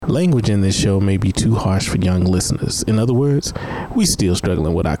Language in this show may be too harsh for young listeners. In other words, we still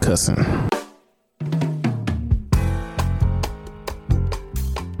struggling with our cussing.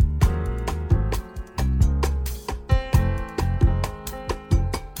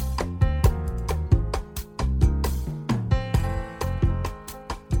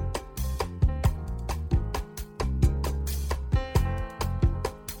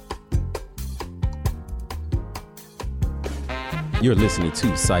 You're listening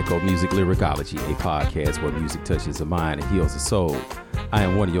to Psycho Music Lyricology, a podcast where music touches the mind and heals the soul. I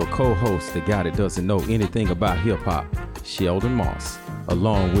am one of your co-hosts, the guy that doesn't know anything about hip-hop, Sheldon Moss,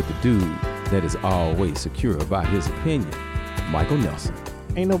 along with the dude that is always secure about his opinion, Michael Nelson.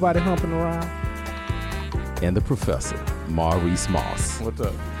 Ain't nobody humping around. And the professor, Maurice Moss. What's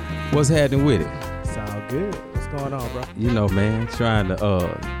up? What's happening with it? It's all good. What's going on, bro? You know, man, trying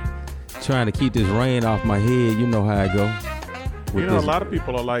to keep this rain off my head. You know how I go. You know, a lot of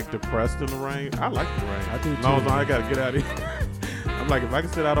people are like depressed in the rain. I like the rain. I do too. As long as I gotta get out of here. I'm like, if I can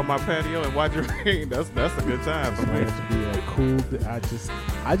sit out on my patio and watch it rain, that's a good time for me. It's to be a cool.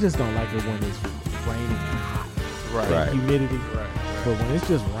 I just don't like it when it's raining and hot. Right. Humidity. Right. But when it's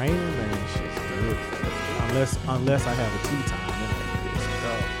just raining, man, it's just good. Unless I have a tea time, then I can get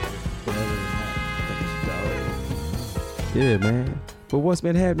some. But other than that, I think it's dope. Yeah, man. But what's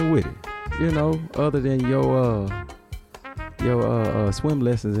been happening with it? You know, other than your swim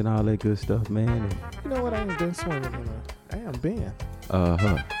lessons and all that good stuff, man. And you know what? I ain't been swimming I haven't been.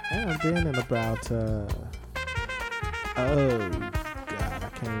 Uh-huh. I haven't been in about, oh, God, I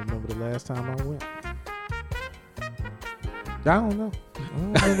can't remember the last time I went. I don't know. I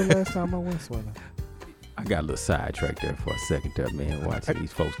don't remember the last time I went swimming. I got a little sidetracked there for a second there, man, watching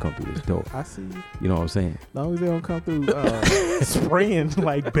these folks come through this door. I see you. You know what I'm saying? As long as they don't come through spraying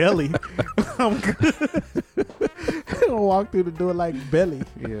like belly, I'm good. They don't walk through the door like belly.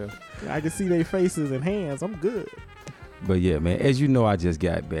 Yeah. I can see their faces and hands. I'm good. But yeah, man, as you know, I just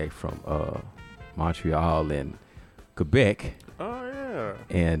got back from Montreal and Quebec. Oh, yeah.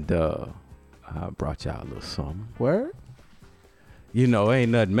 And I brought y'all a little something. Word? You know,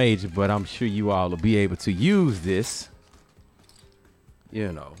 ain't nothing major, but I'm sure you all will be able to use this.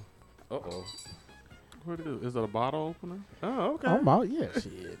 You know. Uh-oh. What is it, a bottle opener? Oh, okay. I'm out. Yeah,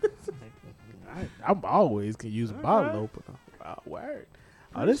 shit. I'm always can use a bottle opener. Oh, word.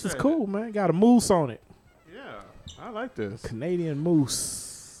 Oh, this is cool, man. Got a moose on it. Yeah, I like this. Canadian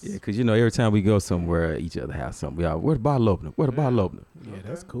moose. Yeah, because, you know, every time we go somewhere, each other have something. We all, where's the bottle opener? Where's the bottle opener? Yeah,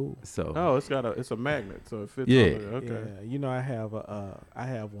 that's cool. So. Oh, it's a magnet, so it fits Yeah. on there. Okay. Yeah, you know, I have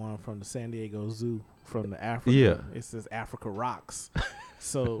one from the San Diego Zoo from the Africa. Yeah. It says Africa Rocks.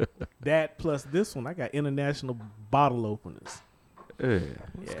 So that plus this one, I got international bottle openers. Yeah.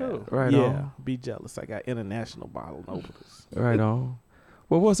 That's cool. Right yeah, on. be jealous. I got international bottle openers. Right on.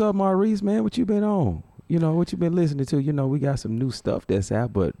 Well, what's up, Maurice, man? What you been on? You know, what you been listening to? You know, we got some new stuff that's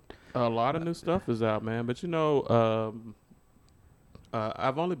out, but A lot of new stuff is out, man. But, you know,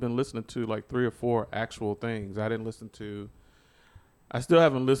 I've only been listening to like 3 or 4 actual things. I still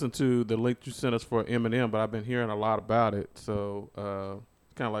haven't listened to the link you sent us for Eminem, but I've been hearing a lot about it. So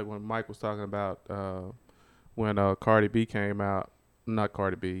kind of like when Mike was talking about when Cardi B came out, not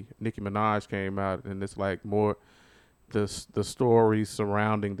Cardi B, Nicki Minaj came out, and it's like more the stories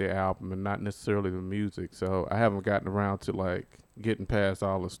surrounding the album and not necessarily the music. So I haven't gotten around to like getting past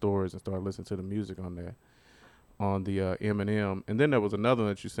all the stories and start listening to the music on there, on the Eminem. And then there was another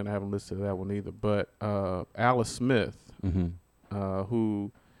one that you sent. I haven't listened to that one either. But Alice Smith,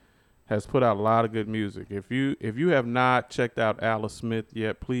 who has put out a lot of good music. If you have not checked out Alice Smith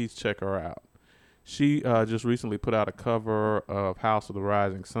yet, please check her out. She just recently put out a cover of House of the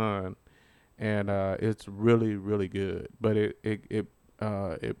Rising Sun, and it's really, really good. But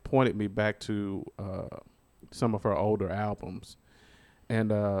it pointed me back to some of her older albums,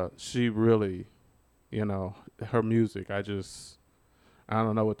 and she really, you know, her music. I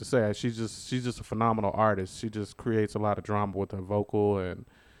don't know what to say. She's just a phenomenal artist. She just creates a lot of drama with her vocal, and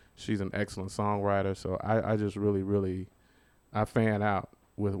she's an excellent songwriter. So I just really I fan out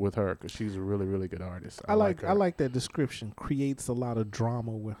with her because she's a really, really good artist. I like that description. Creates a lot of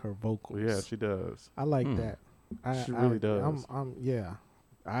drama with her vocals. Yeah, she does. I like that. She really does. Yeah.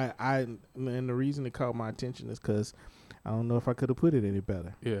 And the reason it caught my attention is because I don't know if I could have put it any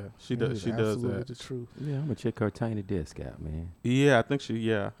better. Yeah, she does. She does that. The truth. yeah, I'm gonna check her tiny desk out, man. Yeah, I think she.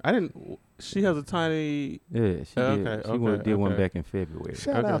 Yeah, I didn't. She has a tiny. Yeah, she did. She did one back in February.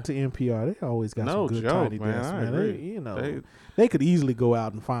 Shout out to NPR. They always got some good joke, tiny man. desks, I man. agree. They could easily go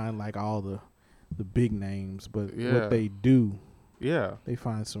out and find like all the big names, but Yeah. what they do, Yeah, they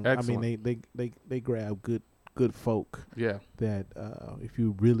find some. Excellent. I mean, they grab good good folk. Yeah. That if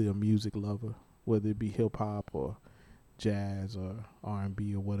you're really a music lover, whether it be hip hop or jazz or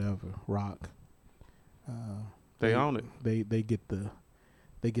R&B or whatever, rock, they own it. They get the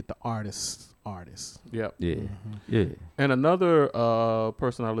artists. Yep. Yeah. Mm-hmm. Yeah. And another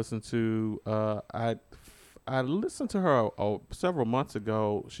person I listened to, I listened to her several months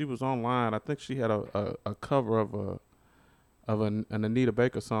ago. She was online. I think she had a cover of an Anita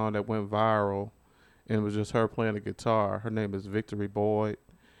Baker song that went viral, and it was just her playing the guitar. Her name is Victory Boyd,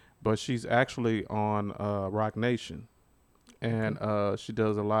 but she's actually on Rock Nation, and she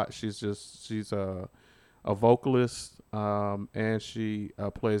does a lot. She's a vocalist, and she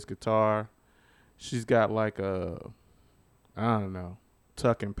plays guitar. She's got like I don't know,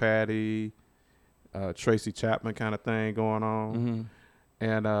 Tuck and Patty, Tracy Chapman kind of thing going on. Mm-hmm.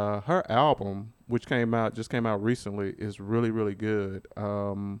 And her album, which just came out recently, is really, really good.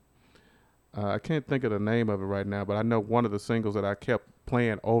 I can't think of the name of it right now, but I know one of the singles that I kept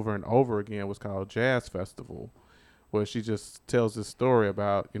playing over and over again was called Jazz Festival, where she just tells this story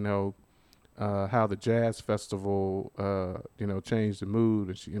about, how the jazz festival, changed the mood,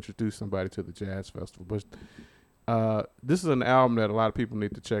 and she introduced somebody to the jazz festival. But this is an album that a lot of people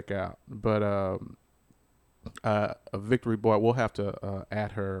need to check out. But a Victory Boyd, we'll have to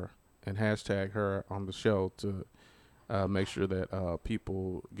add her and hashtag her on the show to make sure that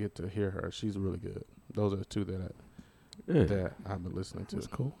people get to hear her. She's really good. Those are the two that I've been listening to. That's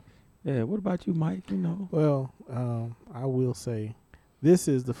cool. Yeah. What about you, Mike? Well, I will say, this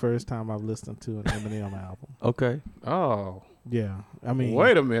is the first time I've listened to an Eminem album. Okay. Oh. Yeah, I mean,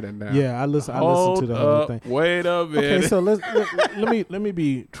 wait a minute now. Yeah, I listened to the whole thing. Wait a minute. Okay, so let me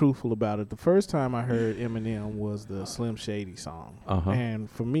be truthful about it. The first time I heard Eminem was the Slim Shady song, and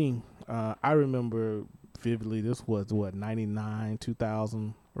for me, I remember vividly. This was 99,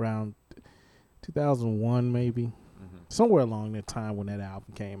 2000, around 2001, maybe somewhere along that time when that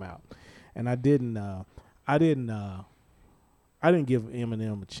album came out, and I didn't give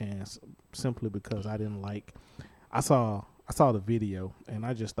Eminem a chance simply because I didn't like. I saw the video and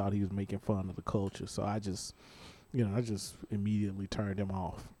I just thought he was making fun of the culture, so I just immediately turned him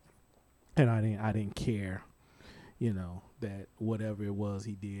off, and I didn't care, that whatever it was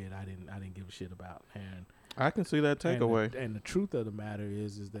he did, I didn't give a shit about. And I can see that takeaway. And the truth of the matter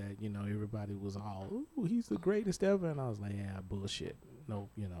is that everybody was all, "Ooh, he's the greatest ever," and I was like, yeah, bullshit. No,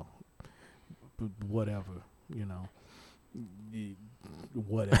 whatever,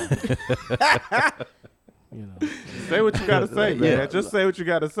 whatever. Say what you gotta say, man. Yeah. Just say what you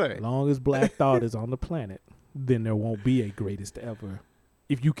gotta say. As long as Black Thought is on the planet, then there won't be a greatest ever.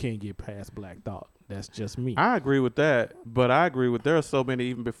 If you can't get past Black Thought, that's just me. I agree with that, but I agree with there are so many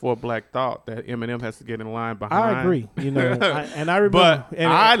even before Black Thought that Eminem has to get in line behind. I agree, and I remember. But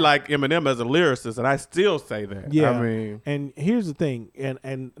I like Eminem as a lyricist, and I still say that. Yeah, I mean, and here's the thing,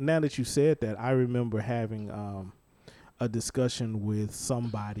 and now that you said that, I remember having a discussion with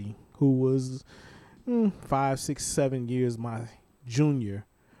somebody who was 5, 6, 7 years my junior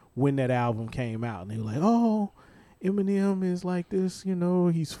when that album came out, and they were like, "Oh, Eminem is like this,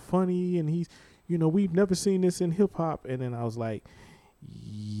 he's funny, and he's, we've never seen this in hip hop." And then I was like,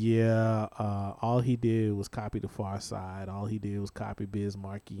 "Yeah, all he did was copy the Far Side. All he did was copy Biz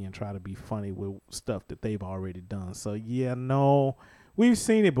Markie and try to be funny with stuff that they've already done. So yeah, no, we've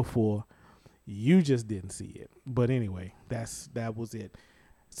seen it before. You just didn't see it." But anyway, that was it.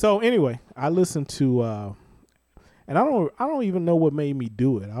 So anyway, I listened to, and I don't even know what made me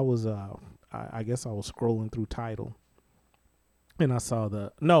do it. I was, I guess I was scrolling through Tidal, and I saw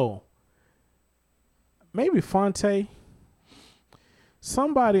maybe Fonte.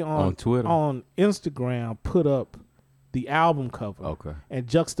 Somebody on Twitter, on Instagram, put up the album cover, and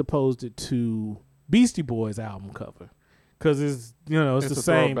juxtaposed it to Beastie Boys' album cover, because it's the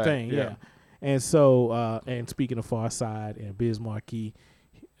same thing, yeah. And so, and speaking of Far Side and Biz Markie,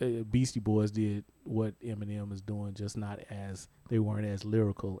 Beastie Boys did what Eminem is doing, just they weren't as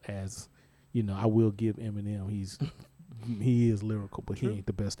lyrical as, I will give Eminem, he is lyrical, but he ain't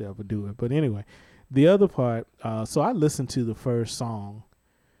the best to ever do it. But anyway, the other part, so I listened to the first song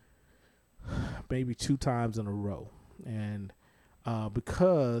maybe 2 times in a row, and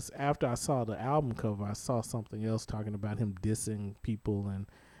because after I saw the album cover, I saw something else talking about him dissing people, and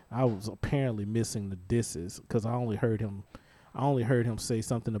I was apparently missing the disses because I only heard him say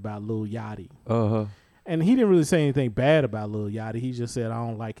something about Lil Yachty. And he didn't really say anything bad about Lil Yachty. He just said, "I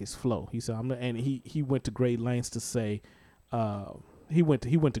don't like his flow." He said, and he went to great lengths to say, he went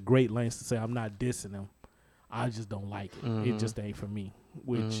to great lengths to say, "I'm not dissing him. I just don't like it. It just ain't for me."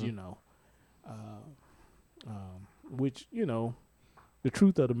 Which the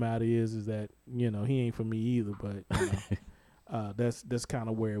truth of the matter is that he ain't for me either. But that's kind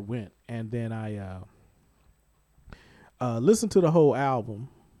of where it went. And then I listened to the whole album.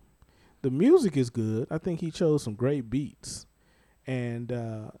 The music is good. I think he chose some great beats, and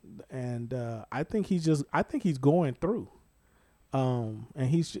I think he's going through. And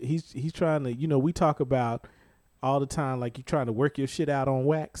he's trying to, we talk about all the time, like you trying to work your shit out on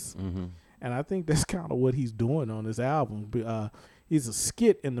wax. Mm-hmm. And I think that's kind of what he's doing on this album. He's a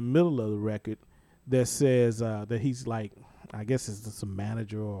skit in the middle of the record that says that he's like, I guess it's just a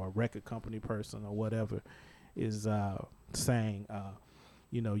manager or a record company person or whatever, is saying,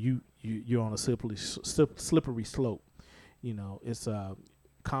 you're on a slippery slope. It's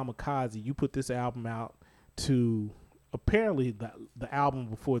kamikaze. You put this album out to, apparently the album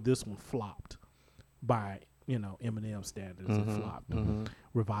before this one flopped by Eminem standards. It flopped.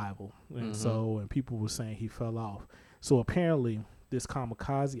 Revival. And and people were saying he fell off. So apparently this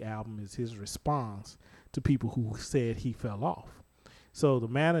kamikaze album is his response to people who said he fell off. So the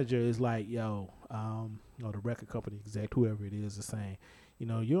manager is like, or the record company exec, whoever it is saying,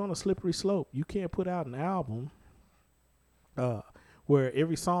 you're on a slippery slope. You can't put out an album where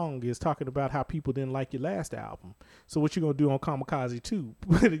every song is talking about how people didn't like your last album. So what you gonna do on Kamikaze 2?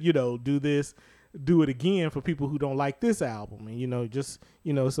 Do it again for people who don't like this album. And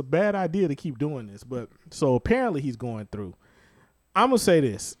it's a bad idea to keep doing this. But so apparently he's going through. I'm gonna say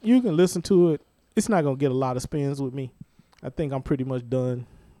this. You can listen to it. It's not gonna get a lot of spins with me. I think I'm pretty much done.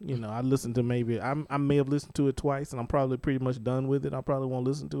 I listened to I may have listened to it twice, and I'm probably pretty much done with it. I probably won't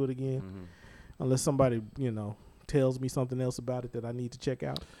listen to it again unless somebody, tells me something else about it that I need to check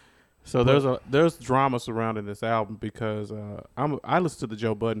out. So there's drama surrounding this album because I listen to the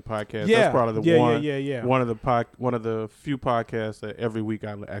Joe Budden podcast. Yeah, that's probably the one of the few podcasts that every week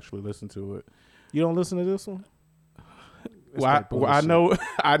I actually listen to it. You don't listen to this one? Well, I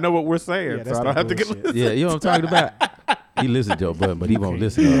know what we're saying, so I don't have to get. Yeah, you know what I'm talking about. He listens to Joe Budden, but he won't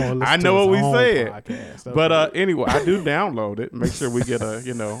listen. I know what we said, okay. But anyway, I do download it. Make sure we get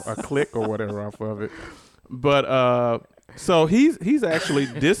a click or whatever off of it. But so he's actually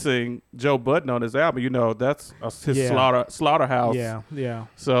dissing Joe Budden on his album. That's his Slaughterhouse. Yeah.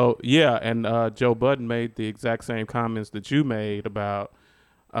 So and Joe Budden made the exact same comments that you made about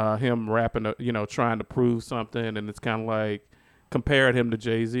him rapping, trying to prove something, and it's kind of like compared him to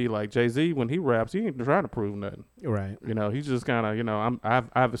Jay-Z. Like Jay-Z, when he raps, he ain't trying to prove nothing. Right. He's just kind of,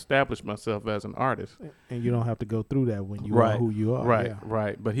 I've established myself as an artist, and you don't have to go through that when you are who you are. Right. Yeah.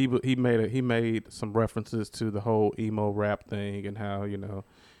 Right. But he made some references to the whole emo rap thing and how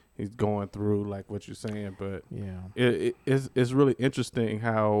he's going through like what you're saying. But it's really interesting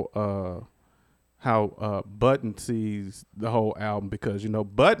how Budden sees the whole album because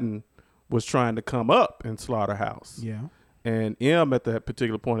Budden was trying to come up in Slaughterhouse. Yeah. And M at that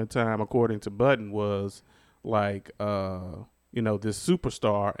particular point in time, according to Budden, was like this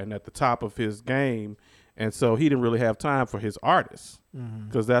superstar and at the top of his game, and so he didn't really have time for his artists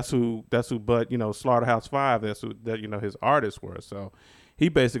because that's who Slaughterhouse 5, that's who his artists were. So he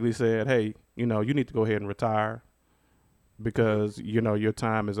basically said, hey, you need to go ahead and retire because your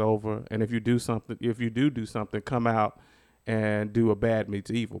time is over, and if you do something, come out and do a Bad Meets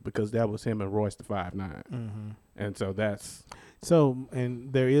Evil, because that was him and Royce the 5'9". And so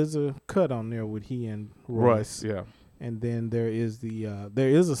and there is a cut on there with he and Royce. Yeah. And then there is there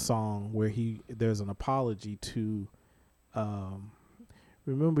is a song where there's an apology to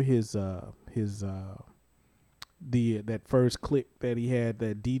remember that first click that he had,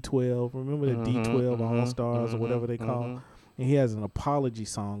 that D12. Remember that D12 All Stars or whatever they call. And he has an apology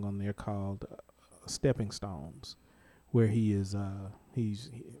song on there called Stepping Stones, where he's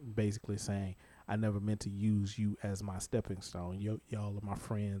basically saying, I never meant to use you as my stepping stone. Y'all are my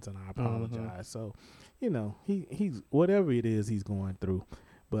friends, and I apologize. So, he's whatever it is he's going through.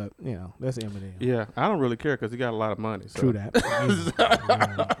 But, that's Eminem. Yeah, I don't really care because he got a lot of money. So. True that.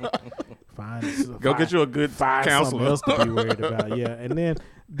 Go get you a good counselor. Something else to be worried about. Yeah. And then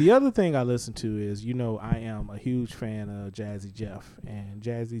the other thing I listen to is, I am a huge fan of Jazzy Jeff. And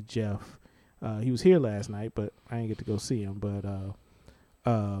Jazzy Jeff, he was here last night, but I didn't get to go see him. But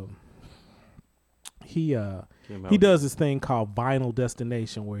he does this thing called Vinyl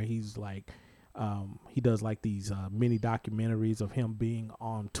Destination, where he's like, he does like these mini documentaries of him being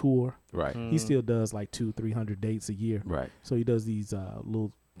on tour. Right. He still does like 200-300 dates a year. Right. So he does these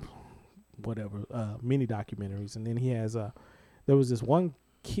little mini documentaries, and then he has there was this one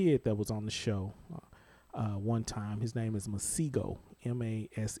kid that was on the show one time. His name is Masego,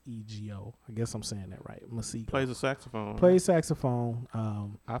 Masego. I guess I'm saying that right. Masego plays a saxophone. Plays saxophone.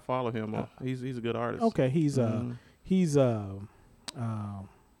 I follow him. He's a good artist. Okay, he's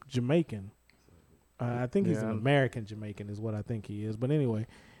Jamaican. I think he's an American Jamaican is what I think he is. But anyway,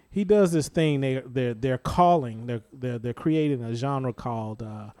 he does this thing. They're creating a genre called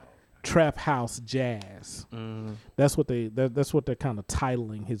trap house jazz. That's what they're kind of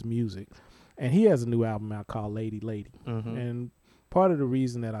titling his music. And he has a new album out called Lady Lady. And part of the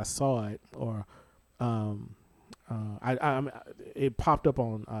reason that I saw it, or it popped up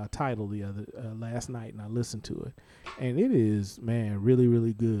on Tidal the other last night, and I listened to it, and it is, man, really,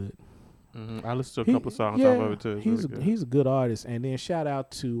 really good. I listened to a couple of songs off of it too. He's a good artist. And then shout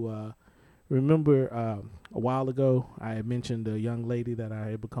out to remember a while ago I had mentioned a young lady that I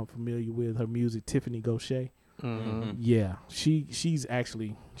had become familiar with her music, Tiffany Gaucher. Yeah, she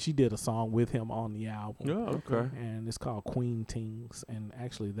did a song with him on the album. Oh, okay. And it's called Queen Tings, and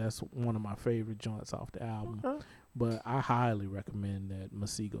actually that's one of my favorite joints off the album. Okay. But I highly recommend that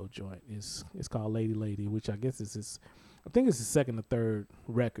Masego joint. It's called Lady Lady, which I guess is his, I think it's his second or third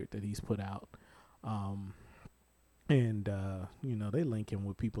record that he's put out. And they link him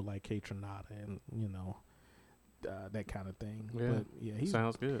with people like K Tronada and that kind of thing. Yeah, but yeah,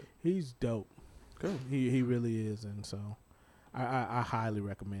 sounds good. He's dope. Cool. He really is, and so I highly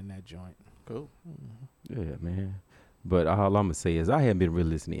recommend that joint. Cool. Yeah, man. But all I'm gonna say is I haven't been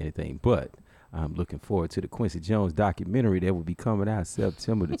really listening to anything, but I'm looking forward to the Quincy Jones documentary that will be coming out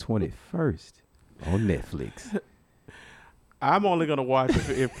September the 21st on Netflix. I'm only gonna watch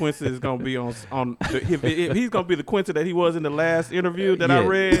if Quincy is gonna be if he's gonna be the Quincy that he was in the last interview that I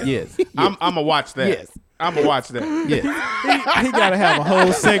read. Yes, I'm gonna watch that. Yes, I'm gonna watch that. Yes, he got to have a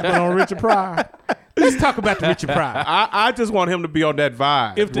whole segment on Richard Pryor. Let's talk about the Richard Pryor. I just want him to be on that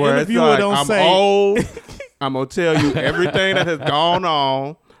vibe. If the where interviewer it's like, don't I'm say old, I'm gonna tell you everything that has gone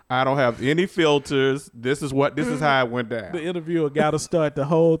on. I don't have any filters. This is how it went down. The interviewer got to start the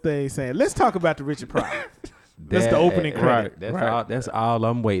whole thing saying, "Let's talk about the Richard Pryor." That's the opening credit. Right. That's all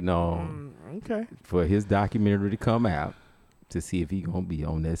I'm waiting on. Okay. For his documentary to come out to see if he gonna be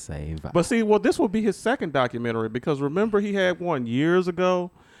on that same vibe. But see, this will be his second documentary because remember he had one years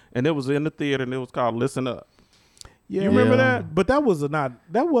ago, and it was in the theater and it was called Listen Up. Yeah, you remember that? But that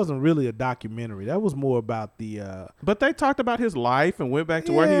wasn't really a documentary. That was more about the. But they talked about his life and went back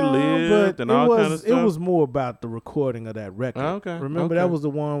to where he lived and all kind of stuff. It was more about the recording of that record. Okay. Remember that was the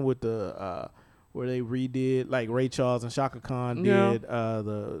one with the where they redid, like Ray Charles and Shaka Khan did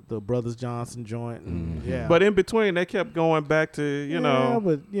the Brothers Johnson joint. And, yeah. But in between, they kept going back to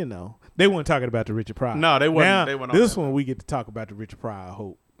but they weren't talking about the Richard Pryor. No, they weren't. Now, they went this one we get to talk about the Richard Pryor. I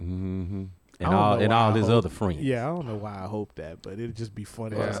hope. Mm-hmm. And all his other friends. Yeah, I don't know why I hope that, but it'd just be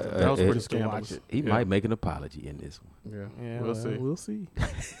funny. That was pretty scandalous. He might make an apology in this one. Yeah, we'll see. We'll see.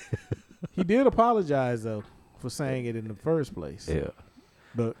 He did apologize though for saying it in the first place. Yeah.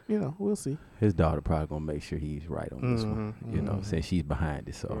 But we'll see. His daughter probably gonna make sure he's right on this one. Since she's behind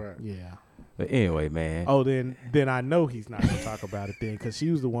it. So yeah. But anyway, man. Oh, then I know he's not gonna talk about it then, because she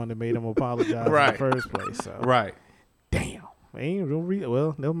was the one that made him apologize in the first place. So. Right. Damn.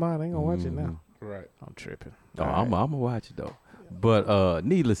 Well, never mind. I ain't gonna watch it now. Right. I'm tripping. Oh, I'm gonna watch it though. But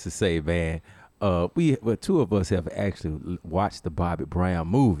needless to say, man, two of us have actually watched the Bobby Brown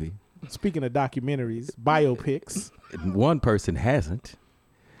movie. Speaking of documentaries, biopics, one person hasn't.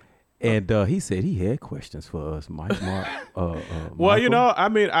 And he said he had questions for us, Mike. Well, Michael.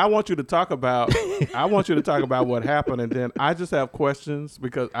 I want you to talk about what happened, and then I just have questions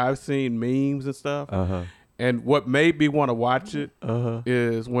because I've seen memes and stuff. And what made me want to watch it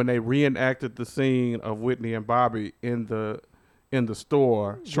is when they reenacted the scene of Whitney and Bobby in the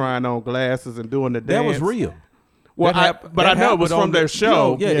store trying on glasses and doing the dance. That was real. Well, I know it was from their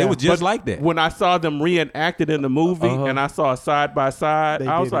show. Yeah, it was just like that. When I saw them reenacted in the movie and I saw side by side,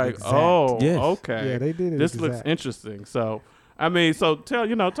 I was like, okay. Yeah, they did it. This looks interesting. So, talk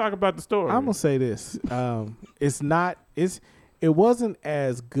about the story. I'm gonna say this. It wasn't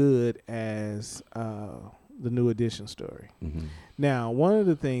as good as the New Edition story. Mm-hmm. Now, one of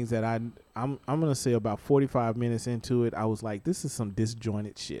the things that I'm gonna say about 45 minutes into it, I was like, this is some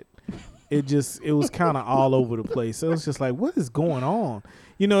disjointed shit. It was kind of all over the place. It was just like, what is going on?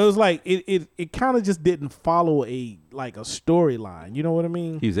 It was like it kind of just didn't follow a storyline. You know what I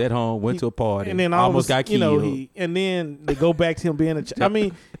mean? He was at home, went to a party, and then almost got killed. And then they go back to him being a. I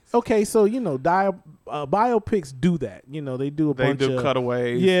mean, okay, so biopics do that. They do a bunch of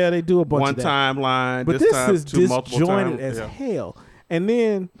cutaways. Yeah, they do a bunch one of that. timeline. But this is disjointed as hell. And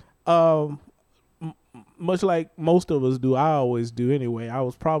then, much like most of us do, I always do anyway, I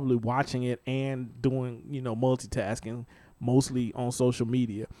was probably watching it and doing, multitasking, mostly on social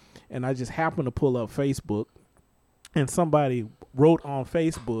media. And I just happened to pull up Facebook, and somebody wrote on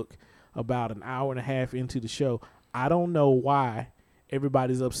Facebook about an hour and a half into the show, I don't know why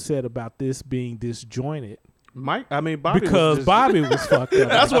everybody's upset about this being disjointed. Mike, I mean, Bobby Because was just, Bobby was fucked up.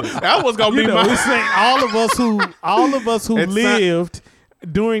 that was gonna be my. It's saying all of us who lived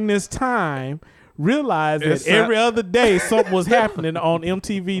during this time realized that every other day something was happening on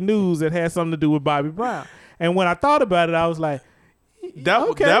MTV News that had something to do with Bobby Brown. And when I thought about it, I was like,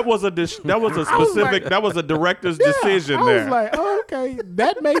 that was a specific that was a director's decision I there. was like, oh, okay,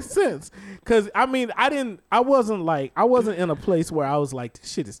 that makes sense. Because I mean, I wasn't in a place where I was like, this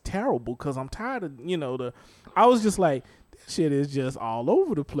shit is terrible because I'm tired of I was just like, this shit is just all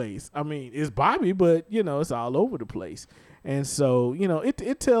over the place. I mean, it's Bobby, but it's all over the place. And so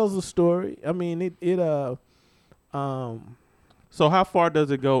it tells a story. I mean So how far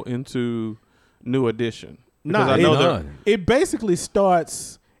does it go into New Edition? It basically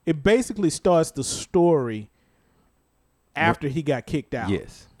starts the story after he got kicked out.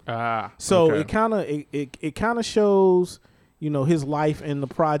 Yes. So okay. it kind of shows his life in the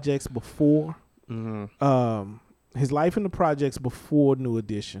projects before. Mm-hmm. His life in the projects before New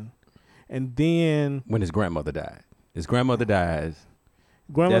Edition, and then when his grandmother died. His grandmother dies.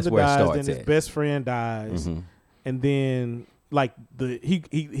 Grandmother That's where it dies, starts then his at. best friend dies, Mm-hmm. and then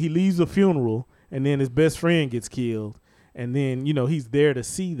he leaves a funeral, and then his best friend gets killed, and then he's there to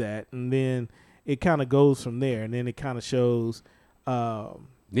see that, and then it kind of goes from there, and then it kind of shows.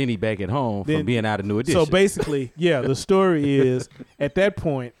 Then he back at home from being out of New Edition. So basically, the story is at that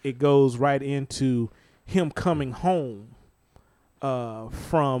point it goes right into him coming home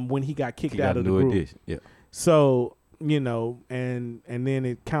from when he got kicked out of the group. Edition. Yeah. So and then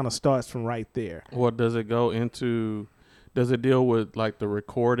it kind of starts from right there. What does it go into? Does it deal with like the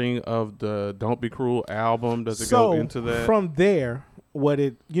recording of the "Don't Be Cruel" album? Does it go into that? From there,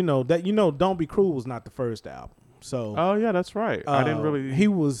 "Don't Be Cruel" was not the first album. So oh yeah, that's right. I didn't really. He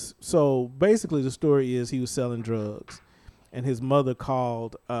was basically the story is he was selling drugs, and his mother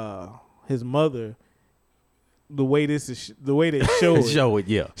called his mother. The way they show it, show it,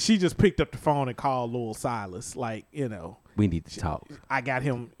 yeah. She just picked up the phone and called Lil Silas, we need to talk. I got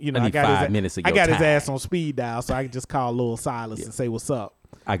him, I need 5 minutes of your I got time. his ass on speed dial, so I can just call Lil Silas and say what's up.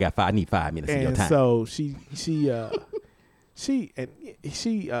 I need 5 minutes of your time.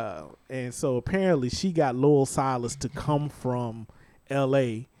 And so apparently she got Lil Silas to come from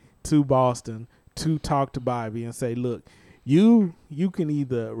L.A. to Boston to talk to Bobby and say, look, you can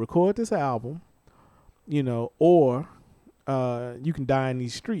either record this album, or you can die in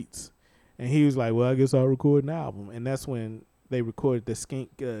these streets. And he was like, well, I guess I'll record an album. And that's when they recorded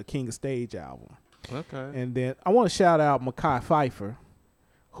the King of Stage album. Okay. And then I want to shout out Mekhi Phifer,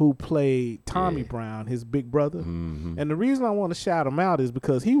 who played Tommy Brown, his big brother. Mm-hmm. And the reason I want to shout him out is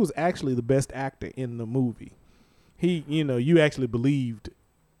because he was actually the best actor in the movie. He, you actually believed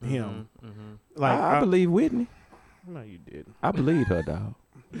him. Mm-hmm, mm-hmm. Like I believe Whitney. No, you didn't. I believe her, dog.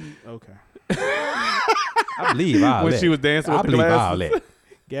 Okay. I believe all when that. she was dancing with I the believe glasses. all that.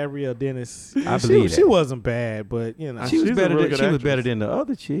 Gabrielle Dennis. I believe she that. wasn't bad, but She was She's a better. really Than, good she was actress. better than the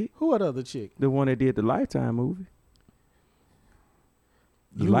other chick, who what other chick? the one that did the Lifetime movie,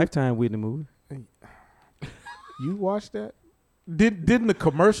 the Lifetime Whitney movie. You watched that? Didn't the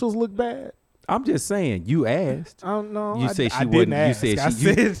commercials look bad? I'm just saying. You asked. I don't know. You said she didn't wasn't. ask. You I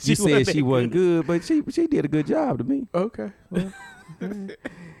said said she wasn't good, but she did a good job to me. Okay. Well,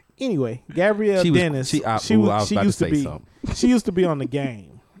 anyway, Gabrielle Dennis. She used to be on the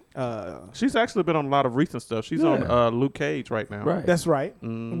game. She's actually been on a lot of recent stuff. She's on Luke Cage right now. Right. That's right.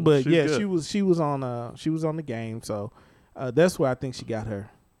 But she's yeah, good. she was on the game. So that's where I think she got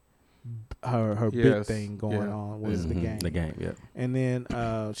her big thing going on was the game. The game, yeah. And then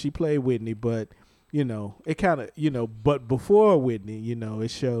she played Whitney, but it kind of but before Whitney,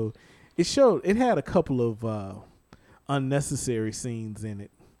 it had a couple of unnecessary scenes in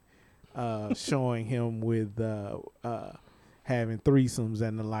it, showing him with having threesomes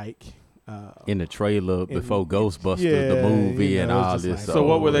and the like. In the trailer before Ghostbusters, the movie, and all this. So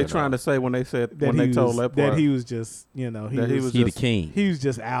what were they trying to say when they said that when they told that part? That he was just he was the king. He was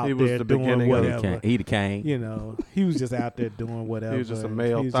just out He was there the doing beginning of whatever. He the king. He was just out there doing whatever. He was just a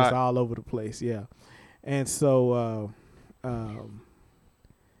male He was thought. just all over the place. Yeah, and so the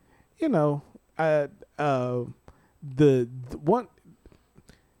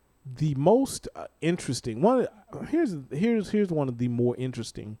most interesting one. Here's one of the more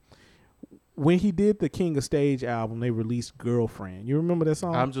interesting. When he did the King of Stage album, they released "Girlfriend." You remember that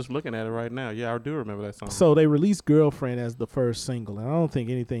song? I'm just looking at it right now. Yeah, I do remember that song. So they released "Girlfriend" as the first single, and I don't think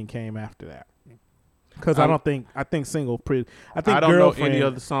anything came after that. Because I don't think I think I don't know Girlfriend, any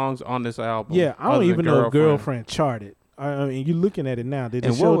other songs on this album. Yeah, I don't even know if "Girlfriend" charted. I mean, you looking at it now. Did it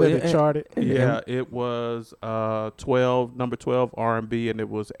And show what- that it charted? Yeah, it was number 12 R&B, and it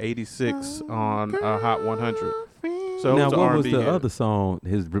was 86 on Hot 100. So now, it was what was R&B the hit. other song?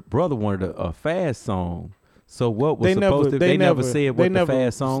 His brother wanted a fast song. So what was They supposed never, to? They never said what the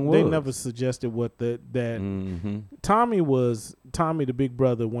fast song was. They never suggested what that. Mm-hmm. Tommy, the big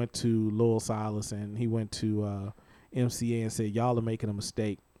brother, went to Lowell Silas and he went to MCA and said, "Y'all are making a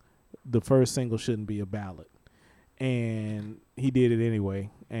mistake. The first single shouldn't be a ballad." And he did it anyway,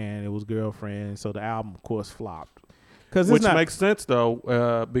 and it was Girlfriend. So the album, of course, flopped. Which makes sense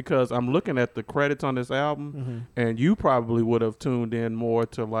though, because I'm looking at the credits on this album, and you probably would have tuned in more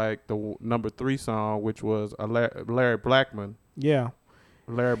to like the number 3 song, which was Larry Blackman. Yeah,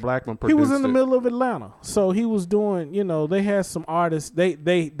 Larry Blackman produced he was in the it. middle of Atlanta, so he was doing. They had some artists.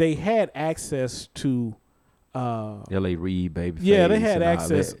 They had access to. L.A. Reid, Babyface. Yeah, they had and all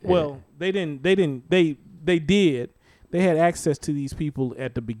access. that. Well, they didn't. They did. They had access to these people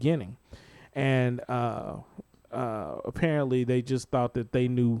at the beginning, and apparently they just thought that they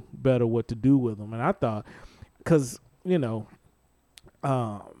knew better what to do with them. And I thought, because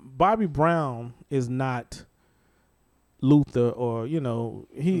Bobby Brown is not Luther, or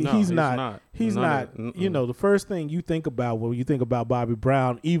he's not. The first thing you think about when you think about Bobby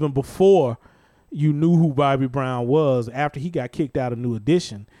Brown, even before you knew who Bobby Brown was, after he got kicked out of New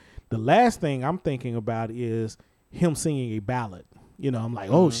Edition, the last thing I'm thinking about is him singing a ballad. I'm like,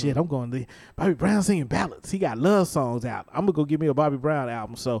 oh shit, I'm going to Bobby Brown singing ballads. He got love songs out. I'm gonna go get me a Bobby Brown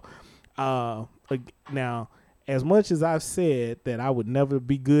album. So now, as much as I've said that I would never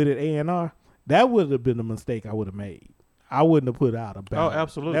be good at A&R, that would have been a mistake I would have made. I wouldn't have put out a ballad. Oh,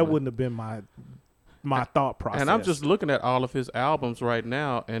 absolutely. That wouldn't have been my thought process. And I'm just looking at all of his albums right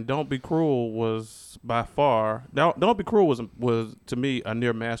now, and Don't Be Cruel was by far. Don't Be Cruel was to me a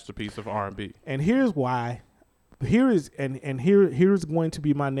near masterpiece of R&B. And here's why. Here's going to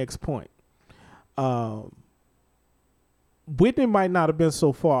be my next point. Whitney might not have been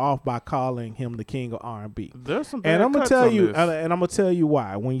so far off by calling him the king of R&B. There's some bad and I'm gonna cuts tell on you, this. and I'm gonna tell you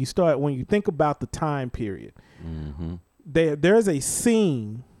why. When you think about the time period, there's a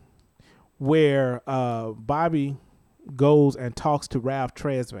scene where Bobby goes and talks to Ralph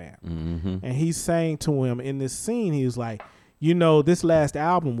Tresvant, and he's saying to him in this scene, he was like, this last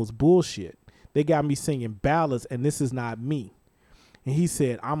album was bullshit. They got me singing ballads, and this is not me. And he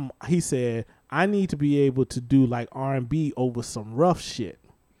said, I need to be able to do like R&B over some rough shit.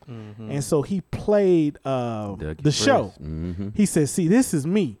 And so he played the show. He said, see, this is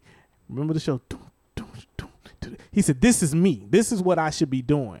me. Remember the show? He said, this is me. This is what I should be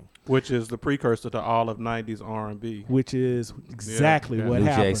doing. Which is the precursor to all of 90s R&B. Which is exactly what New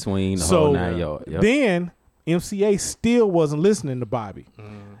happened. Jack Swing, the so whole 9 yard. Yep. Then MCA still wasn't listening to Bobby.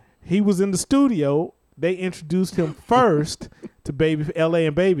 He was in the studio. They introduced him first to L.A.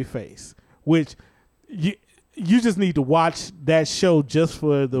 and Babyface, which you just need to watch that show just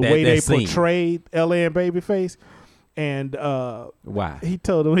for the way they scene. portrayed L.A. and Babyface. And Why? he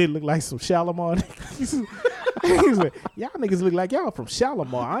told him he looked like some Shalimar niggas. He said, y'all niggas look like y'all from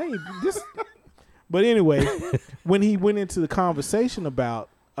Shalimar. I ain't this. But anyway, when he went into the conversation about,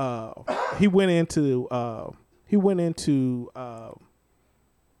 he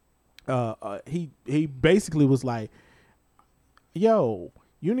basically was like, yo,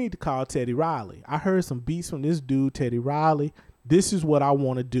 you need to call Teddy Riley. I heard some beats from this dude, Teddy Riley. This is what I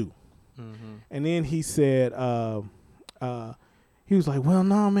want to do. And then he said, he was like, well,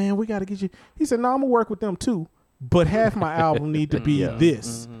 no, man, we got to get you. He said, no, I'm going to work with them too, but half my album need to be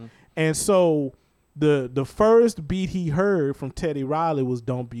this. And so the first beat he heard from Teddy Riley was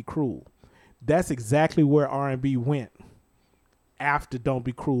Don't Be Cruel. That's exactly where R&B went after Don't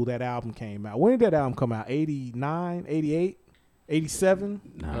Be Cruel. That album came out. When did that album come out? 89, 88, 87?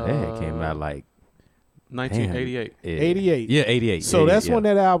 No, that came out like 1988. 88. Yeah, 88. So that's yeah. when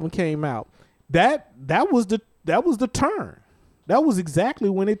that album came out. That was the turn. That was exactly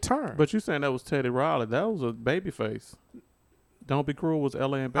when it turned. But you saying that was Teddy Riley. That was a Babyface. Don't Be Cruel was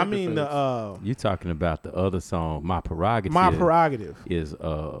L.A. and Babyface. I mean, you talking about the other song, My Prerogative. My Prerogative is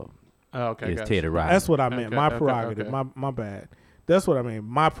okay, is gotcha. Teddy Riley. That's what I meant. Okay, My okay, Prerogative. okay. My bad. That's what I mean.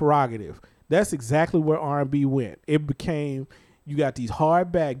 My Prerogative. That's exactly where R&B went. It became, you got these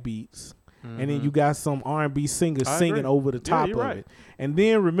hard backbeats, and then you got some R&B singers singing over the top of it. And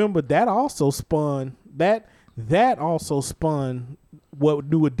then remember that also spun what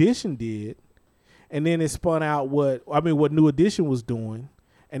New Edition did, and then it spun out what New Edition was doing,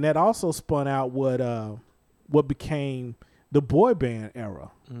 and that also spun out what became the boy band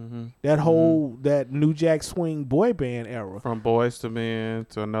era. That whole that New Jack Swing boy band era. From Boys to Men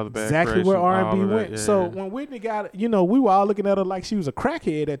to Another Bad Exactly Creation, where all R&B of that, went. yeah, So yeah. when Whitney got, we were all looking at her like she was a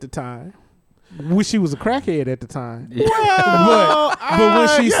crackhead at the time. Wish she was a crackhead at the time. Well, but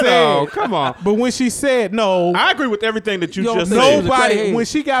when she said, come on. but when she said no, I agree with everything that you You don't just think said. she was a nobody. crackhead? When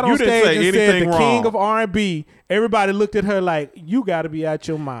she got You on didn't stage say and said anything the king wrong. of R&B, everybody looked at her like, you got to be out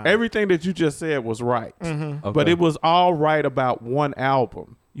your mind. Everything that you just said was right. Okay. But it was all right about one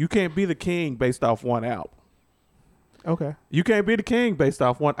album. You can't be the king based off one album. Okay. You can't be the king based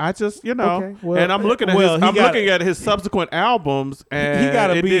off one. I just, Okay, well, and I'm looking at well, looking at his subsequent albums, and He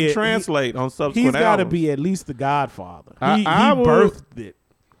gotta it be didn't a- translate on He's subsequent got to albums. be at least the Godfather. I He will- birthed it.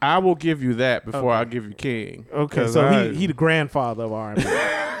 I will give you that before I give you king. Okay, 'Cause so he the grandfather of R&B.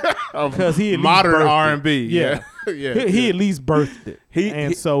 Because he at least modern birthed it. R&B. Yeah. yeah. He at least birthed it. He-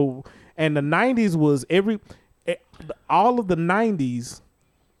 And the 90s was all of the 90s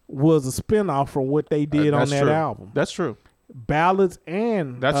was a spinoff from what they did on That's that true. album. That's true. Ballads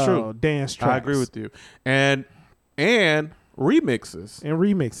and That's true. dance tracks. I agree with you. And remixes, And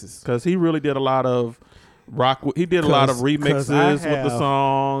remixes. because he really did a lot of rock. He did a lot of 'Cause remixes I with the have-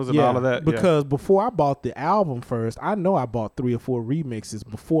 songs and all of that. Yeah. Because before I bought the album first, I know I bought 3 or 4 remixes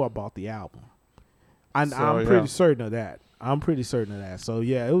before I bought the album. I'm yeah. pretty certain of that. So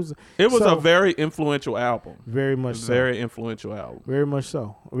yeah, it was a very influential album. very much so. Very influential album. Very much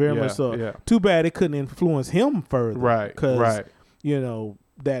so. Very Yeah, much so. yeah. Too bad it couldn't influence him further. Right. Because, Right.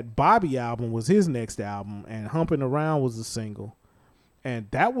 that Bobby album was his next album, and Humping Around was a single. And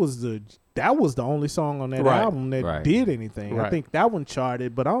that was the only song on that Right. album that Right. did anything. I Right. think that one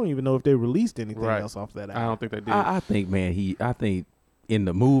charted, but I don't even know if they released anything Right. else off that I album. don't think they did. I think, man, I think in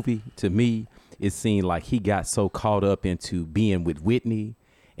the movie, to me, it seemed like he got so caught up into being with Whitney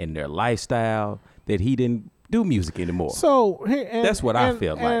and their lifestyle that he didn't do music anymore. So That's what I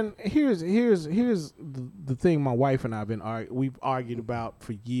felt like. And here's the thing. My wife and I've been we've argued about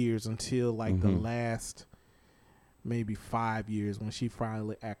for years until like the last maybe 5 years when she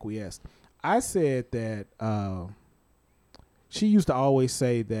finally acquiesced. I said that she used to always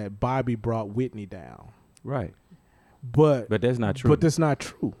say that Bobby brought Whitney down, Right. but But that's not true. But that's not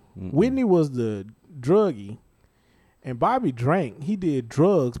true. Whitney was the druggie, and Bobby drank. He did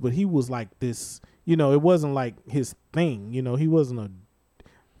drugs, but he was like this. It wasn't like his thing. He wasn't a.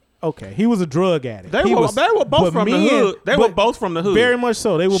 Okay, he was a drug addict. They He were was- both but from the me and- hood. They were but both from the hood. Very much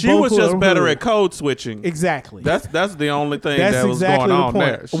so. They were. She both was from just the better hood. at code switching. Exactly. That's the only thing That's that was exactly going the on point.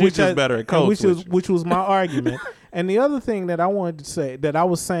 there. She's just better at code switching. which was my argument. And the other thing that I wanted to say that I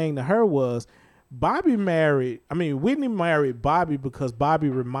was saying to her was, Whitney married Bobby because Bobby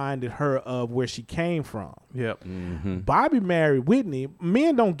reminded her of where she came from. Yep. Bobby married Whitney.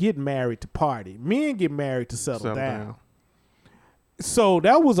 Men don't get married to party. Men get married to settle down. So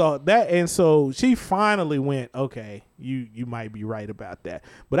that was and so she finally went, okay, you might be right about that.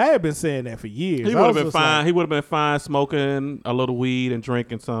 But I had been saying that for years. He would have been fine. He would have been fine smoking a little weed and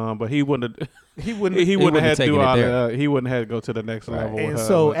drinking some, but he wouldn't have. He wouldn't have had to taken do it all there. that. He wouldn't have to go to the next level. And with her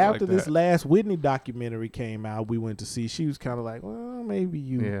so like after this that. last Whitney documentary came out, we went to see. She was kind of like, well, maybe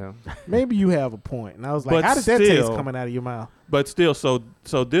you have a point. And I was like, But how did that taste still- coming out of your mouth? But still, so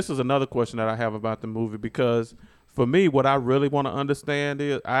this is another question that I have about the movie, because for me, what I really want to understand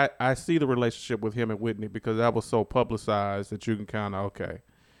is I see the relationship with him and Whitney, because that was so publicized that you can kind of, okay,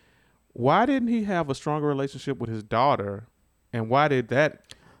 why didn't he have a stronger relationship with his daughter, and why did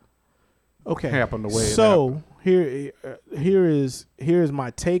that happen the way it happened? here is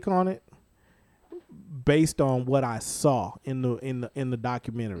my take on it, based on what I saw in the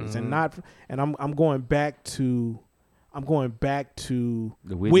documentaries, and I'm going back to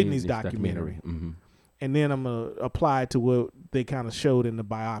The Whitney's documentary. Mm-hmm. And then I'm going to apply it to what they kind of showed in the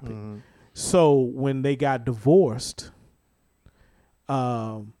biopic. So when they got divorced,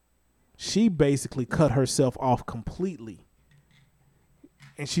 she basically cut herself off completely.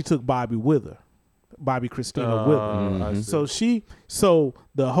 And she took Bobby with her. Bobby Christina with her. I see. So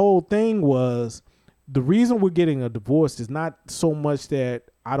the whole thing was, the reason we're getting a divorce is not so much that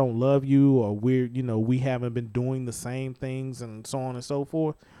I don't love you or we haven't been doing the same things and so on and so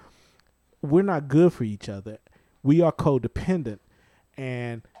forth. We're not good for each other. We are codependent,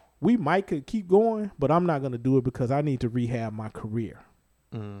 and we might could keep going, but I'm not going to do it because I need to rehab my career.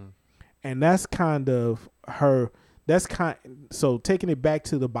 And that's kind of her. So taking it back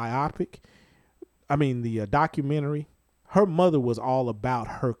to the biopic, the documentary, her mother was all about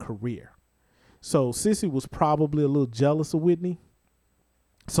her career. So Sissy was probably a little jealous of Whitney.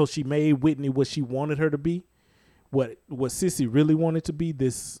 So she made Whitney what she wanted her to be. What Sissy really wanted to be,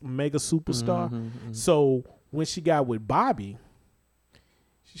 this mega superstar. So when she got with Bobby,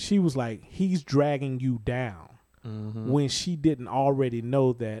 she was like, he's dragging you down. When she didn't already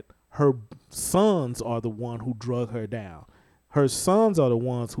know that her sons are the one who drug her down. Her sons are the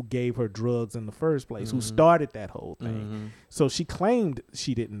ones who gave her drugs in the first place, who started that whole thing. So she claimed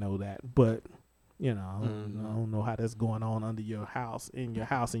she didn't know that, but you know, I don't know how that's going on in your house, and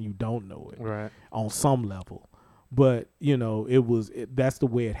you don't know it, Right. on some level. But you know, that's the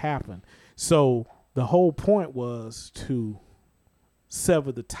way it happened. So the whole point was to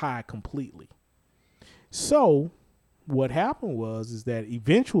sever the tie completely. So what happened is that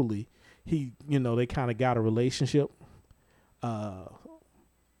eventually they kind of got a relationship.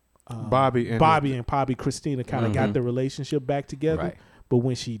 Bobby and Bobby Christina kind of got the relationship back together. Right. But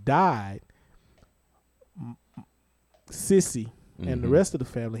when she died, Sissy and the rest of the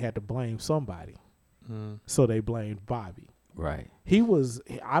family had to blame somebody. So they blamed Bobby. Right.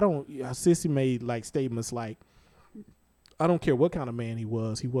 Sissy made like statements like, I don't care what kind of man he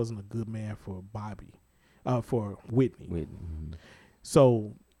wasn't a good man for Bobby, for Whitney.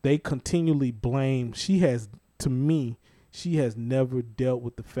 So they continually blame. She has never dealt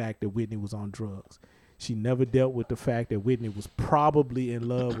with the fact that Whitney was on drugs. She never dealt with the fact that Whitney was probably in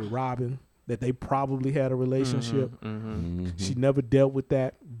love with Robin, that they probably had a relationship. She never dealt with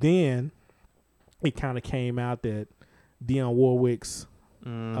that. Then it kind of came out that Dionne Warwick's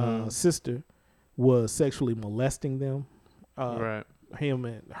sister was sexually molesting them, right. him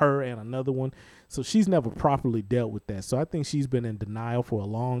and her and another one. So she's never properly dealt with that. So I think she's been in denial for a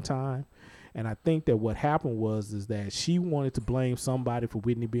long time. And I think that what happened is that she wanted to blame somebody for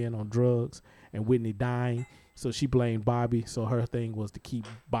Whitney being on drugs and Whitney dying. So she blamed Bobby. So her thing was to keep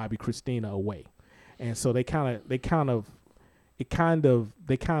Bobby Christina away. And so they kind of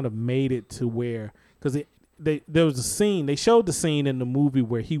made it to where, because there was a scene, they showed the scene in the movie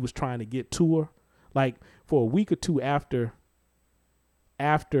where he was trying to get to her, like for a week or two after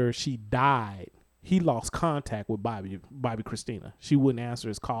she died. He lost contact with Bobby Christina. She wouldn't answer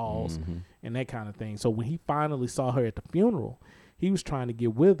his calls and that kind of thing. So when he finally saw her at the funeral, he was trying to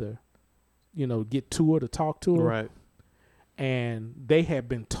get with her, get to her, to talk to her. Right. And they had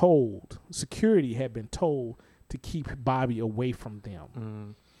been told, security had been told to keep Bobby away from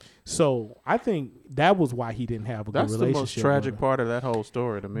them. So I think that was why he didn't have a good relationship. That's the most tragic part of that whole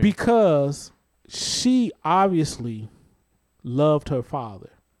story to me. Because she obviously loved her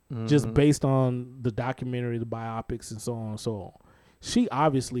father. Just based on the documentary, the biopics, and so on and so on. She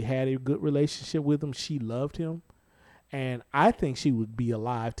obviously had a good relationship with him. She loved him. And I think she would be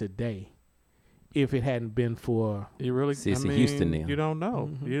alive today if it hadn't been for Sissy Houston now. You don't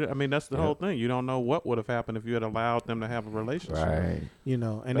know. That's the whole thing. You don't know what would have happened if you had allowed them to have a relationship. Right.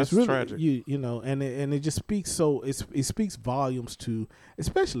 And that's it's really tragic. And it just speaks it speaks volumes to,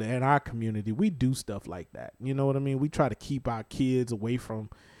 especially in our community, we do stuff like that. You know what I mean? We try to keep our kids away from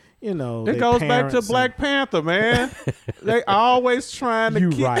it goes back to Black Panther, man. They always trying to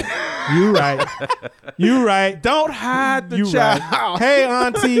You right. Don't hide the child. Right. Hey,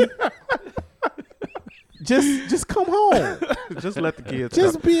 auntie. Just come home. Just let the kids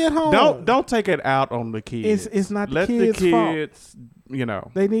Just be at home. Don't take it out on the kids. It's not the let kids' the fault. kids,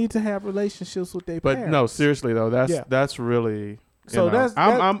 They need to have relationships with their parents. But no, seriously though, that's really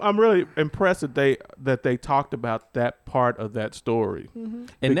I'm really impressed that they talked about that part of that story.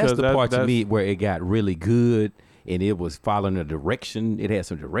 And that's the part to me where it got really good, and it was following a direction. It had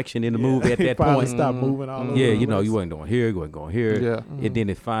some direction in the movie at that point. Stopped moving all over. Yeah, you wasn't going here, you wasn't going here. Yeah. And then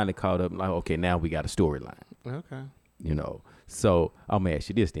it finally caught up, like, okay, now we got a storyline. Okay. So I'm gonna ask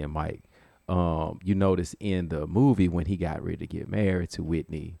you this then, Mike. You notice in the movie when he got ready to get married to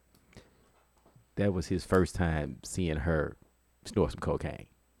Whitney, that was his first time seeing her snort some cocaine.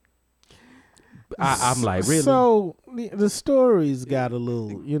 I'm like, really? So the stories got a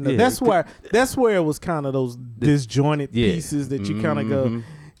little, that's where it was kind of those disjointed pieces that you kind of go,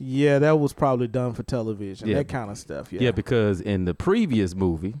 yeah, that was probably done for television, that kind of stuff. Yeah, because in the previous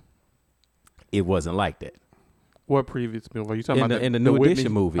movie, it wasn't like that. What previous movie? Are you talking about in the New Whitney?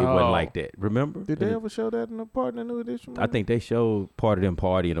 Edition movie? It wasn't like that. Remember? Did they ever show that in the part in the New Edition movie? I think they showed part of them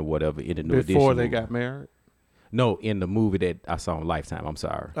partying or whatever in the New Edition before they movie. got married. No, in the movie that I saw on Lifetime. I'm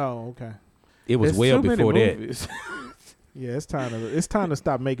sorry. Oh, okay. It was It's well too many before that. movies. Yeah, it's time to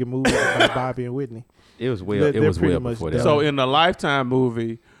stop making movies about Bobby and Whitney. It was well. They're It was pretty well much before done. that. So in the Lifetime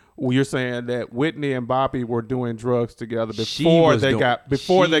movie, you're saying that Whitney and Bobby were doing drugs together before they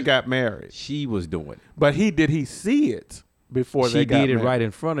got married. She was doing it. But did he see it before She they got did it married? right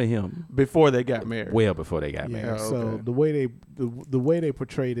in front of him. Before they got married. Well before they got Yeah. married. So okay. the way they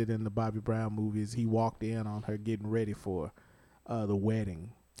portrayed it in the Bobby Brown movies, he walked in on her getting ready for the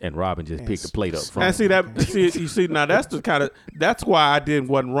wedding, And Robin just picked the plate up from And see that you see now that's why I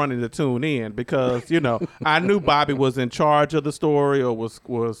wasn't running to tune in, because I knew Bobby was in charge of the story or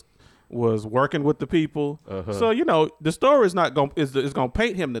was working with the people. So the story is gonna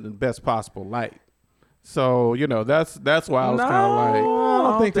paint him in the best possible light. So that's why I was kind of like,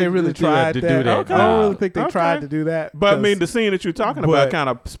 I don't think they really tried to do that. Okay. I don't really think they tried to do that. But I mean, the scene that you're talking about kind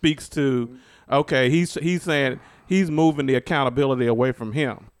of speaks to, okay, he's saying he's moving the accountability away from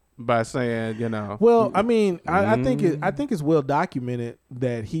him by saying, Well, I mean, I think it's well documented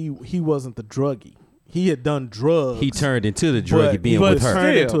that he wasn't the druggie. He had done drugs. He turned into the druggie being with her.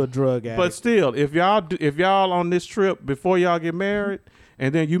 Turned into a drug addict. But still, if y'all on this trip before y'all get married,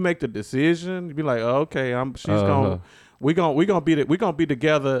 and then you make the decision, you be like, oh, okay, we're gonna be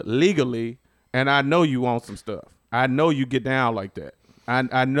together legally, and I know you want some stuff. I know you get down like that.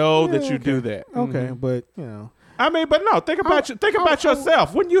 I know that you do that. Okay, but I mean, but no, think about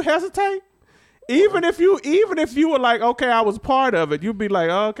yourself. Wouldn't you hesitate? Even if you were like, okay, I was part of it, you'd be like,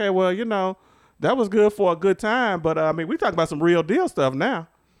 oh, okay, well, that was good for a good time, but I mean, we talk about some real deal stuff now.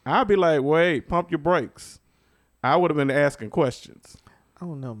 I'd be like, wait, pump your brakes. I would have been asking questions. I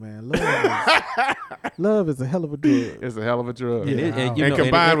don't know, man. Love is a hell of a drug. It's a hell of a drug. Yeah. And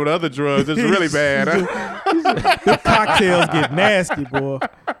combined with other drugs, it's really bad. The cocktails get nasty, boy.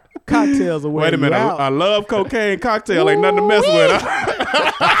 Cocktails are Wait a minute. I love cocaine cocktail. Ain't nothing to mess with.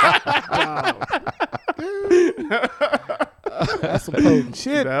 That's some potent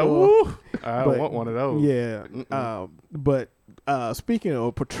shit, boy. I don't want one of those. Yeah. But speaking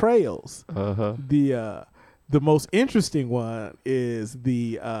of portrayals, the most interesting one is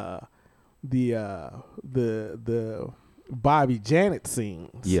the Bobby Janet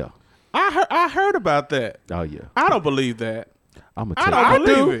scenes. Yeah. I heard about that. Oh yeah. I don't believe that. I'm gonna I tell don't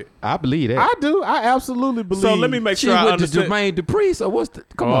you. believe it. I believe that. I do. I absolutely believe. So let me make sure I understand. Jermaine Dupri. So what's the?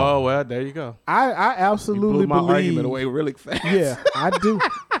 Come on. Oh well, there you go. I absolutely You blew my believe. argument away really fast. Yeah, I do.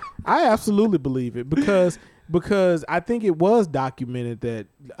 I absolutely believe it because I think it was documented that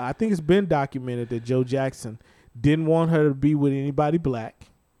it's been documented that Joe Jackson didn't want her to be with anybody black.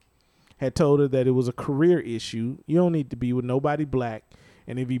 Had told her that it was a career issue. You don't need to be with nobody black,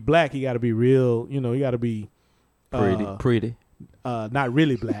 and if he black, he got to be real. He got to be pretty. Not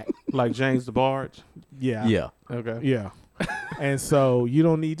really black, Like James DeBarge. Yeah. Yeah. Okay. Yeah. And so you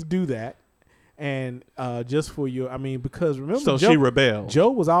don't need to do that. And just for because remember, So she rebelled.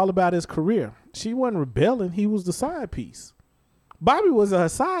 Joe was all about his career. She wasn't rebelling. He was the side piece. Bobby was a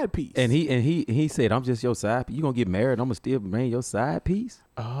side piece. And he said, "I'm just your side piece. You gonna get married? I'm gonna still remain your side piece."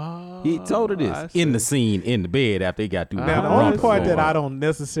 Oh, He told her this in the scene in the bed after they got through. Now the only part that I don't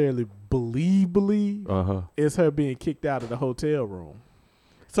necessarily believe is her being kicked out of the hotel room.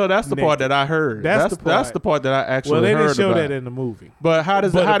 So that's the part that I heard. That's the part that I actually heard. Well, they didn't show about. that in the movie. But how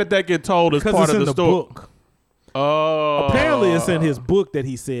did that get told as part it's of in the story? book. Oh, Apparently, it's in his book that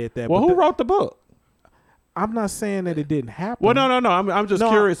he said that. Well, who wrote the book? I'm not saying that it didn't happen. Well, no. I'm just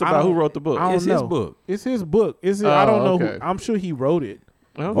curious about who wrote the book. I don't know. His book. It's his book. I don't know. Okay. I'm sure he wrote it.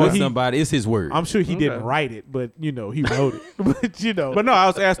 Okay. Or somebody. It's his word. I'm sure he didn't write it, but he wrote it. But no, I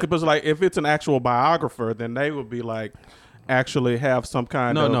was asking because like if it's an actual biographer, then they would be like actually have some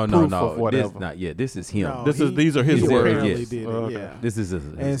kind of proof of whatever. This not yet. This is him. No, these are his words. Apparently did it, Okay. yeah. This is his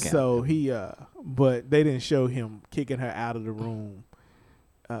And so he, but they didn't show him kicking her out of the room.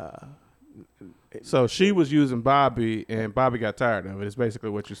 So she was using Bobby, and Bobby got tired of it. It's basically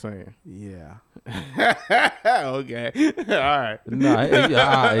what you're saying. Yeah. Okay. All right. No,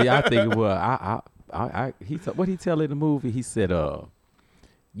 I think it was. What he tell in the movie? He said, "You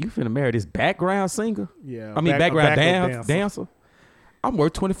finna marry this background singer? Yeah. I mean, background dancer. I'm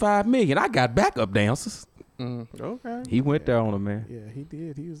worth $25 million. I got backup dancers." Okay. He went there on him, man. Yeah, he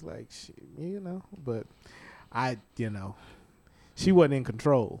did. He was like, shit, but she wasn't in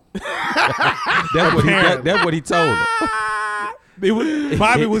control. That's what he told her.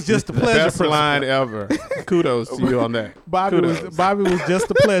 Bobby was just a pleasure Best principal. line ever. Kudos to you on that. Bobby was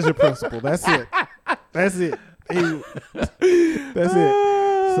just a pleasure principal. That's it. That's it. That's it.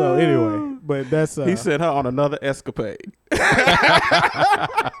 So anyway, but that's he sent her on another escapade.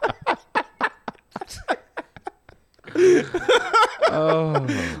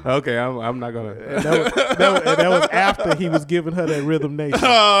 Okay, I'm not gonna. That was after he was giving her that Rhythm Nation.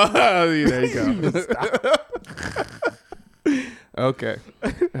 There you go. Okay,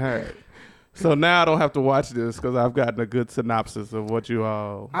 all right. So now I don't have to watch this because I've gotten a good synopsis of what you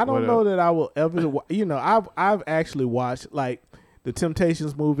all. I don't know that I will ever. I've actually watched like the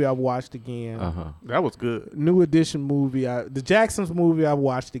Temptations movie. I've watched again. That was good. New Edition movie. The Jacksons movie. I've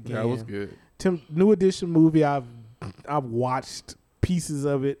watched again. That was good. New Edition movie. I've watched pieces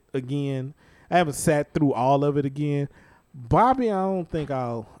of it again. I haven't sat through all of it again. Bobby, I think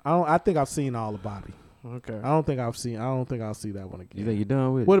I've seen all of Bobby. Okay. I don't think I'll see that one again. You think you're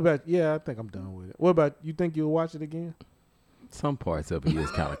done with it? What about? Yeah, I think I'm done with it. What about you? Think you'll watch it again? Some parts of it is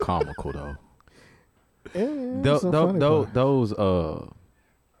kind of comical though. Yeah, Those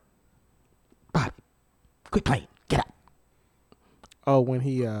Bobby, quit playing. Get out. Oh, when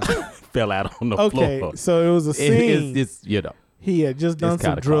he Fell out on the okay, floor. so it was a scene. It's you know. He had just done It's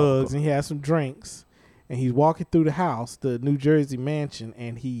some kinda drugs comical. and he had some drinks, and he's walking through the house, the New Jersey mansion,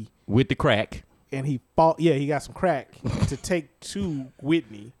 and he With the crack. he got some crack to take to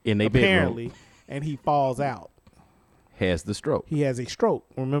Whitney In they apparently, bedroom. and he falls out. Has the stroke. He has a stroke.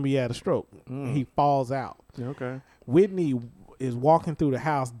 Remember, he had a stroke. And he falls out. Okay. Whitney is walking through the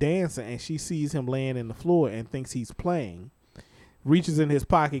house dancing, and she sees him laying in the floor and thinks he's playing. Reaches in his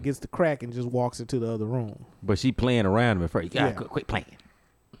pocket, gets the crack, and just walks into the other room. But she playing around him at first. You gotta Yeah. quit playing.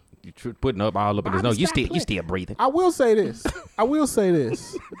 You putting up all up in his nose. You still breathing. I will say this.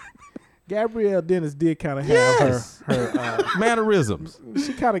 Gabrielle Dennis did kind of have her Mannerisms.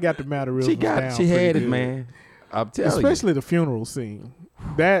 she kind of got the mannerisms down. She had pretty it, good. man. I'm telling Especially the funeral scene.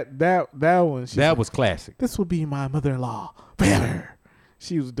 That one. you. That was classic. This will be my mother-in-law forever.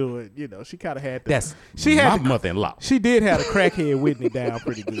 She was doing, she kind of had That's she had my the- mother-in-law. She did have a crackhead Whitney down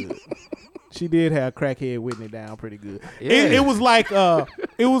pretty good. She did have crackhead Whitney down pretty good. Yeah. It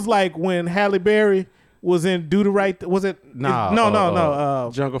was like when Halle Berry was in Do the Right. Was it?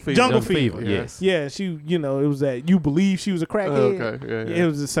 No, Jungle Fever. Jungle Fever, Fever. yes. Yeah, she. It was that you believe she was a crackhead. Okay, yeah. It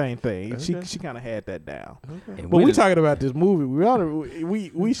was the same thing. Okay. She kind of had that down. And But we Whitney- talking about this movie.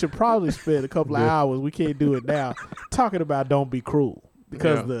 We should probably spend a couple of hours. We can't do it now. Talking about Don't Be Cruel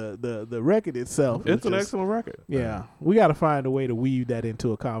because the record itself. It's an just- excellent record. Yeah, we got to find a way to weave that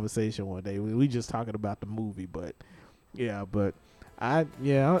into a conversation one day. We just talking about the movie, but I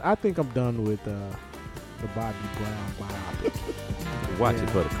think I'm done with the Bobby Brown biopic. Watch Yeah. it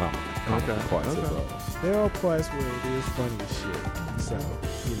for the comic Okay. parts Okay. of There are parts where it is funny as shit. So,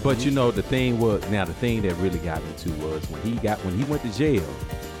 But the thing that really got me too was when he went to jail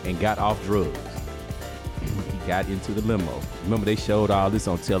and got off drugs. He got into the limo. Remember they showed all this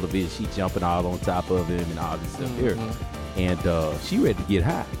on television. She jumping all on top of him and all this stuff here. And she ready to get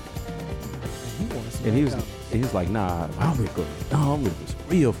high. And he was like, nah, I'm ready for some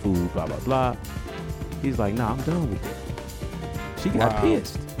real food, blah, blah, blah. He's like, nah, I'm done with that. She got Wow.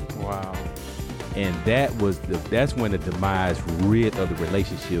 pissed. Wow. And that's when the demise of the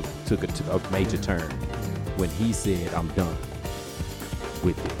relationship took a major turn. When he said, I'm done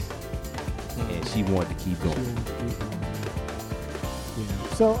with this. And she wanted to keep going.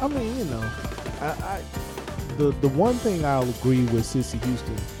 So I mean, the one thing I'll agree with Sissy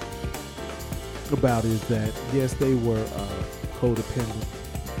Houston about is that yes, they were codependent,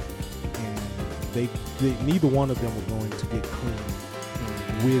 and they neither one of them were going to get clean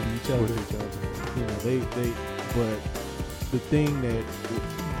with each other. But the thing that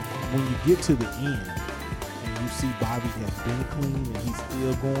when you get to the end and you see Bobby has been clean and he's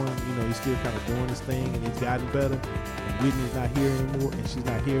still going, he's still kind of doing his thing and he's gotten better, and Whitney's not here anymore, and she's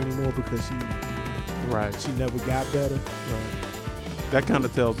not here anymore because she never got better. That kind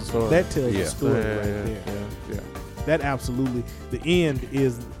of tells the story. That tells the story right there. Yeah. That absolutely. The end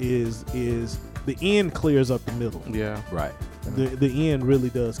is the end clears up the middle. Yeah. Right. The end really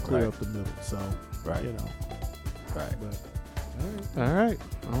does clear Right. up the middle. So Right. Right. But, All right.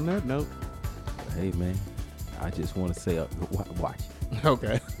 On that note. Hey, man, I just want to say, watch it.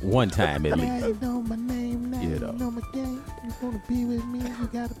 Okay. One time at now least. you know my name, now You you know. know my game. You wanna be with me, you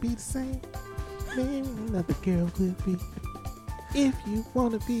gotta be the same. Man, another girl with me. If you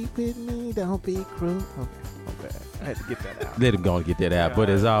wanna be with me, don't be cruel. Okay, I had to get that out. Let him go and get that out. But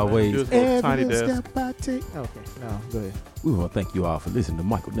as always, Just Every tiny little desk. step I take. Okay, no, go ahead. we want to thank you all for listening to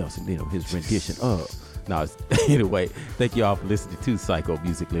Michael Nelson, his rendition of. Anyway, thank you all for listening to Psycho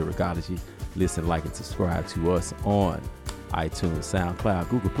Music Lyricology. Listen, like, and subscribe to us on iTunes, SoundCloud,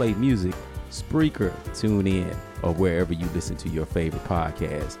 Google Play Music, Spreaker, TuneIn, or wherever you listen to your favorite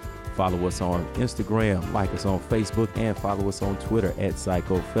podcast. Follow us on Instagram, like us on Facebook, and follow us on Twitter at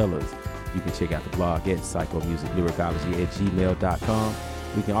PsychoFellas. You can check out the blog at psychomusiclyricology@gmail.com.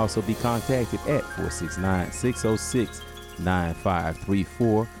 We can also be contacted at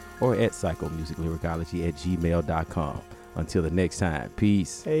 469-606-9534 or at psychomusiclyricology@gmail.com. Until the next time,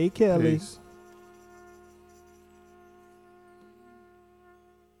 peace. Hey, Kelly. Peace.